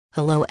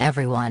Hello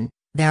everyone,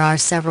 there are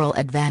several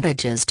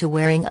advantages to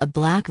wearing a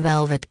black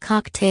velvet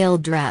cocktail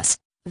dress.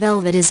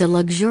 Velvet is a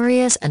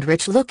luxurious and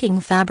rich-looking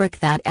fabric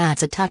that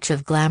adds a touch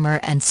of glamour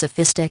and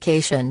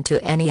sophistication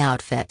to any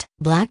outfit.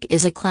 Black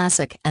is a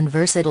classic and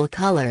versatile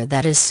color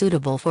that is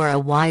suitable for a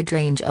wide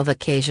range of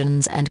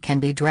occasions and can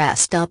be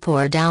dressed up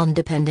or down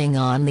depending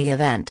on the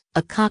event.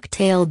 A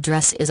cocktail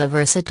dress is a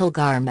versatile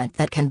garment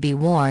that can be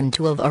worn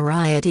to a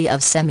variety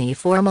of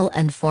semi-formal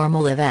and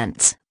formal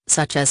events,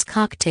 such as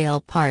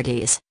cocktail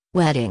parties,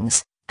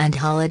 weddings, and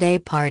holiday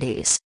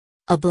parties.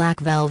 A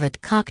black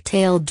velvet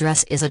cocktail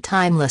dress is a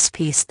timeless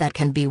piece that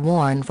can be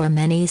worn for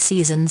many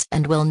seasons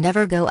and will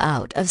never go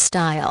out of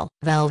style.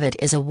 Velvet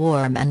is a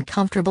warm and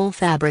comfortable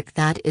fabric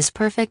that is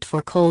perfect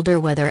for colder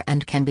weather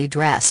and can be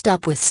dressed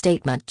up with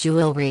statement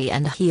jewelry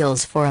and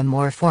heels for a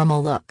more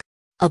formal look.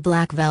 A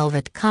black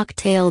velvet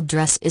cocktail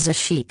dress is a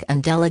chic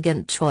and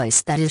elegant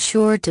choice that is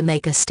sure to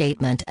make a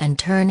statement and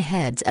turn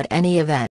heads at any event.